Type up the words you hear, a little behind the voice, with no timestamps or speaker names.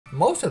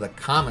most of the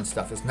common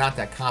stuff is not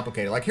that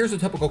complicated. Like, here's a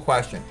typical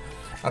question.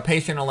 A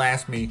patient will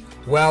ask me,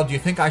 well, do you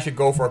think I should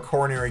go for a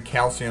coronary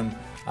calcium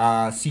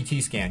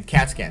CT scan,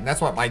 CAT scan?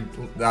 That's what my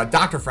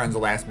doctor friends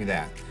will ask me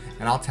that.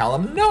 And I'll tell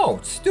them, no,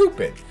 it's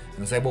stupid. And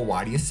they'll say, well,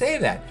 why do you say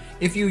that?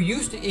 If you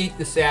used to eat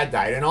the SAD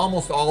diet, and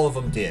almost all of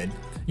them did,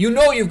 you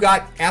know you've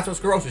got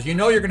atherosclerosis. You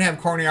know you're going to have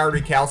coronary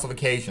artery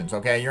calcifications,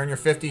 okay? You're in your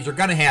 50s, you're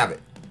going to have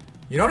it.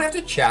 You don't have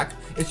to check.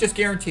 It's just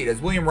guaranteed. As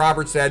William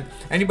Roberts said,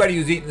 anybody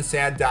who's eating the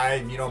SAD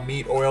diet, you know,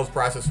 meat, oils,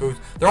 processed foods,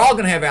 they're all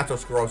going to have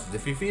atherosclerosis.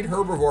 If you feed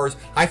herbivores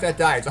high-fat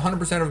diets, 100%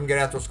 of them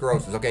get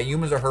atherosclerosis, okay?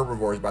 Humans are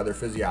herbivores by their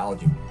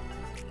physiology.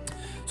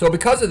 So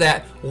because of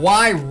that,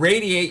 why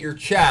radiate your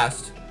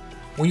chest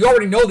when you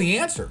already know the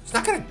answer? It's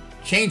not going to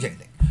change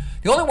anything.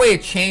 The only way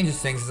it changes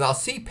things is I'll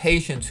see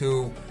patients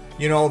who,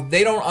 you know,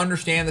 they don't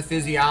understand the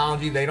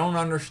physiology, they don't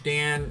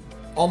understand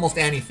almost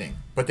anything,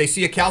 but they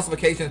see a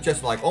calcification that's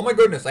just like, oh my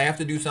goodness, I have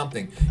to do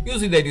something.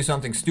 Usually they do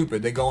something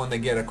stupid. They go and they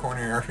get a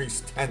coronary artery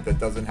stent that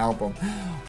doesn't help them.